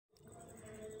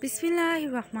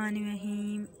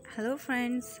Bismillahirrahmanirrahim. Hello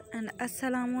friends and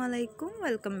Assalamu alaikum.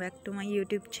 Welcome back to my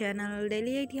YouTube channel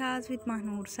Daily Ideas with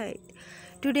Mahnoor Said.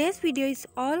 Today's video is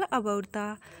all about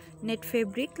the net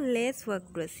fabric lace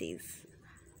work dresses.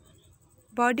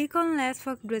 Bodycon lace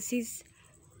work dresses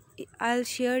I'll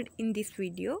share in this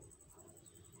video.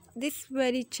 This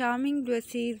very charming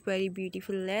dresses, very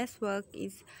beautiful lace work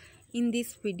is in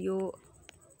this video.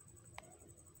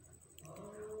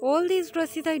 All these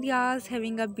dresses ideas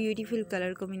having a beautiful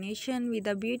color combination with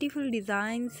a beautiful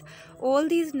designs. All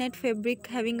these net fabric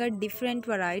having a different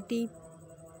variety,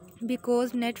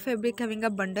 because net fabric having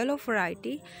a bundle of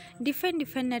variety, different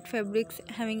net fabrics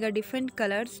having a different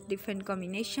colors, different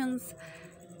combinations.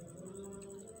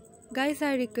 Guys,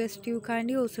 I request you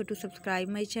kindly also to subscribe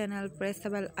my channel, press the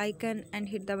bell icon and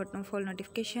hit the button for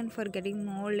notification for getting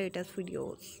more latest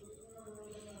videos.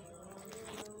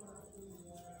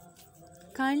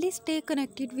 Kindly stay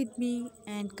connected with me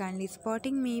and kindly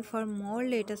supporting me for more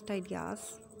latest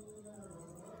ideas.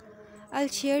 I'll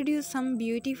share you some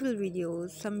beautiful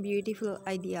videos, some beautiful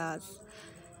ideas.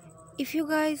 If you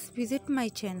guys visit my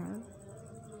channel,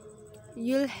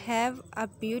 you'll have a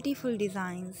beautiful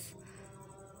designs.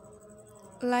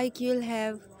 Like you'll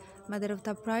have mother of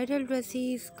the bridal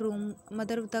dresses,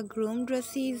 mother of the groom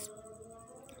dresses,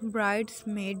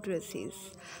 bridesmaid dresses,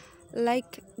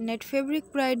 like net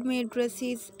fabric bridesmaid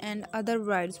dresses and other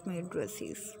bridesmaid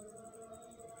dresses,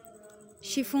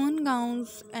 chiffon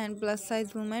gowns and plus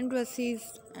size women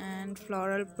dresses and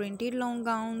floral printed long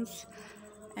gowns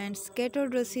and skater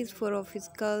dresses for office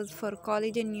girls, for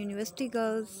college and university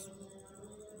girls.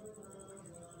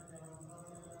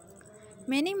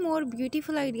 Many more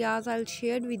beautiful ideas I'll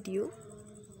share with you,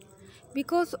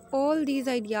 because all these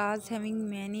ideas having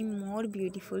many more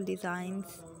beautiful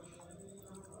designs.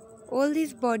 All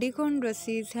these bodycon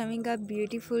dresses having a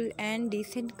beautiful and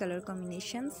decent color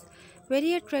combinations,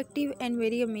 very attractive and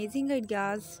very amazing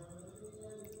ideas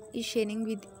is sharing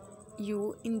with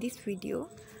you in this video.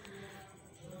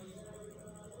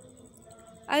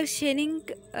 I'm sharing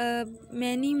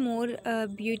many more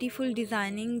beautiful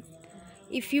designing.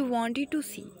 If you wanted to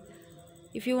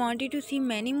see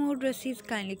many more dresses,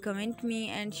 kindly comment me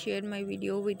and share my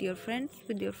video with your friends,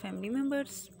 with your family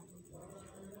members,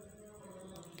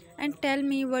 and tell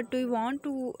me what do you want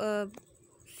to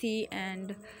see.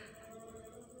 And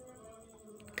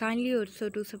kindly also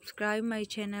to subscribe my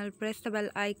channel, press the bell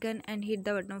icon and hit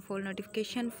the button for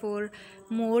notification for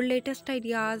more latest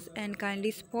ideas, and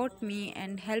kindly support me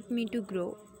and help me to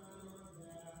grow.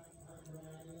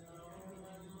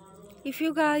 If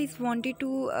you guys wanted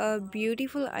to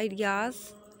beautiful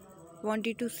ideas,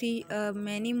 wanted to see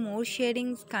many more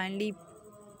sharings, kindly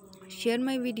share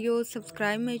my videos,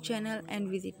 subscribe my channel and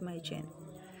visit my channel.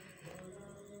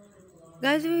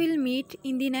 Guys, we will meet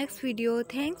in the next video.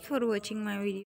 Thanks for watching my video.